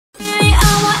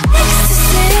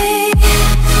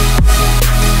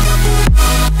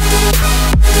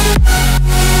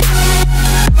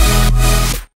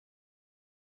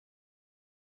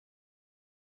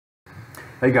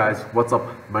Hey guys, what's up?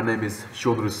 My name is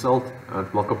Shaun Roselt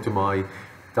and welcome to my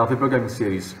Delphi programming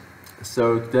series.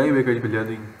 So today we're going to be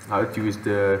learning how to use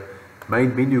the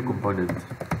main menu component.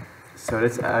 So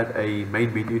let's add a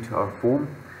main menu to our form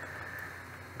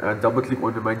and double click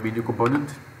on the main menu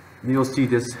component. Then you'll see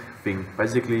this thing.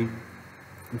 Basically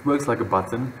it works like a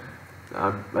button.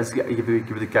 Basically give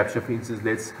it a caption. For instance,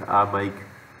 let's make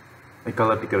a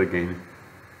color picker again.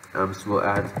 So we'll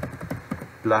add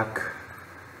black.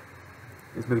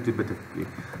 Let's make it a bit differently.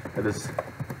 That is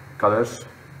colors,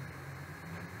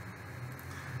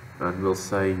 and we'll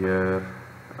say here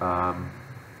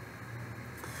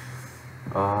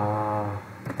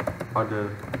other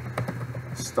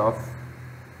stuff.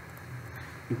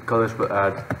 In colors we'll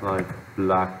add like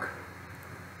black,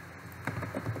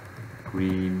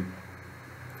 green,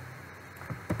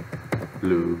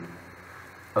 blue.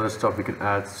 Other stuff we can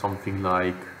add something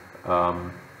like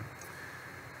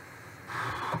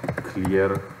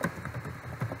clear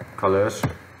colors.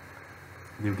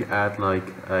 You can add like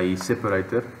a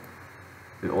separator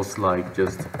and also like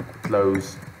just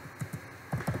close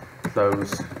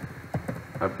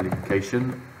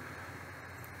application.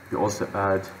 You also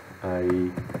add a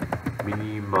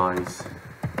minimize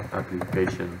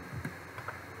application.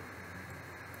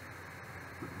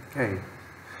 Okay,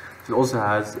 so it also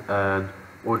has an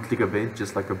on click event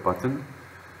just like a button.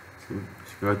 So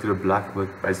if you go to the black, we'll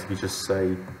basically just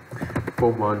say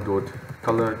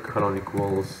form1.color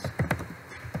equals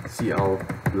CL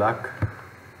black.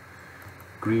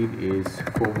 Green is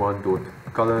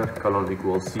form1.color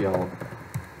equals CL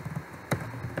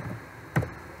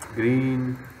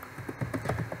green.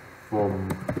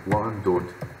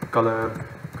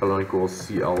 Form1.color equals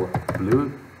CL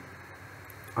blue.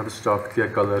 Other stuff, clear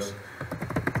colors.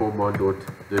 Form1.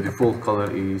 The default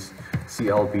color is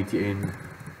CLBTN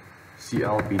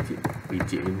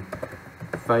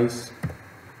face.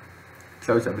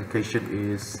 Close application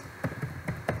is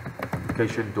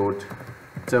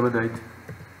application.terminate.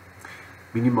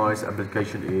 Minimize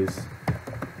application is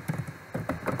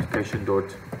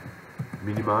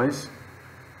application.minimize.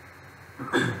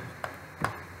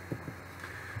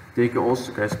 Then you can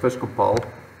also first compile.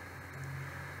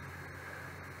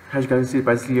 As you can see,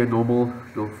 basically a normal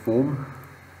little form.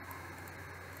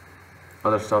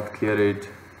 Other stuff, clear it,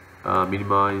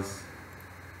 minimize,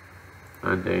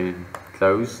 and then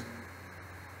close.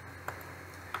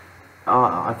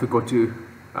 I forgot to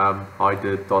hide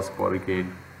the taskbar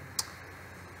again.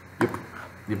 Yep,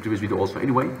 in the previous video also.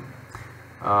 Anyway,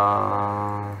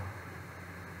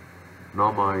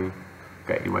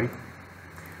 anyway,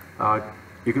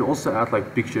 you can also add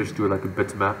like pictures to like a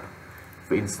bitmap.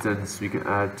 For instance, we can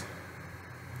add.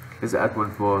 Let's add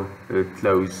one for the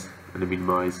close and the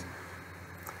minimize.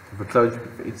 For close,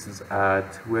 for instance,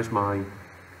 add. Where's my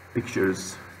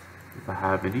pictures? If I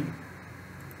have any.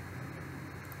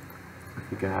 I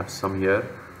think I have some here.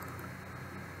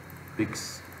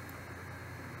 Pics.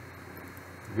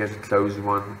 Here's a close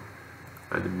one,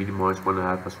 and the minimize one I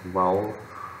have as well.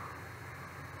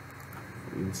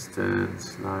 For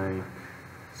instance, like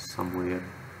somewhere.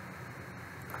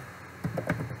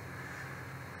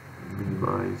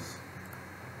 Minimize.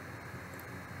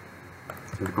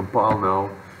 So to compile now,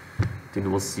 then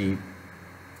we'll see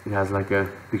it has like a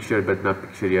picture, bitmap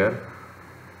picture here.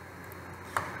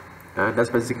 And that's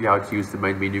basically how to use the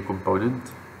main menu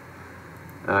component.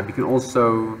 You can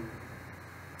also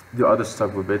do other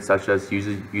stuff with it, such as use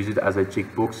it as a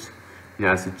checkbox. It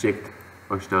has a checked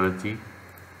functionality.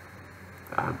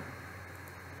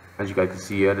 As you guys can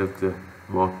see here, the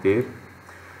mark there.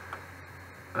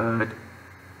 And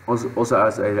also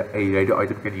as a radio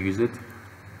item, you can use it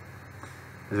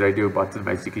as a radio button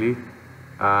basically.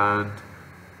 And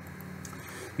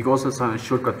you can also assign a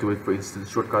shortcut to it. For instance,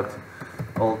 shortcut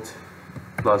Alt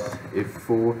plus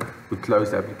F4 to close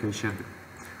the application,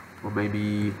 or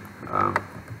maybe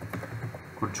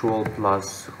Control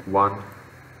plus 1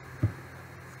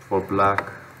 for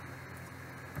black,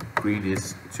 green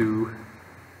is 2,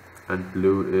 and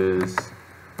blue is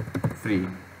 3.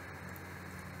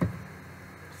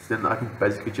 So then I can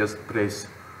basically just press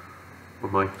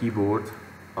on my keyboard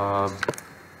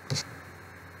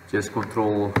just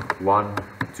Control 1,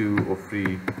 2, or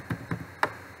 3.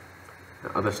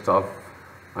 Other stuff,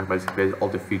 I basically press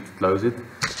Alt F3 to close it.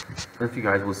 And if you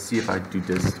guys will see if I do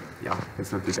this, yeah,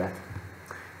 let's not do that.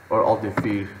 Or Alt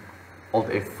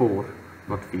F4,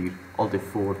 not 3, Alt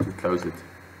F4 to close it.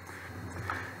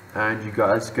 And you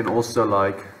guys can also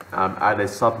like add a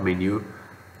sub menu.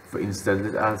 For instance,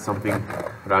 let's add something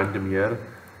random here.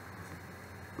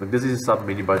 Like this is a sub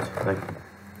menu, but like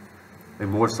a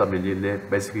more sub menu.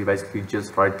 Basically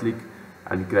just right click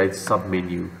and create sub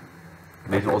menu.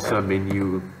 And there's also a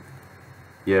menu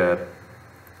here.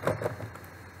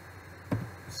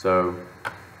 So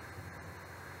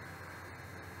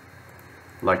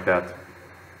like that.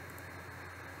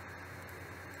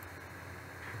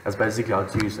 That's basically how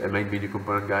to use a main menu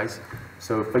component, guys.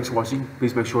 So thanks for watching.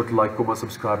 Please make sure to like, comment,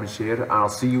 subscribe and share, and I'll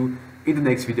see you in the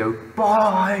next video.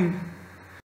 Bye!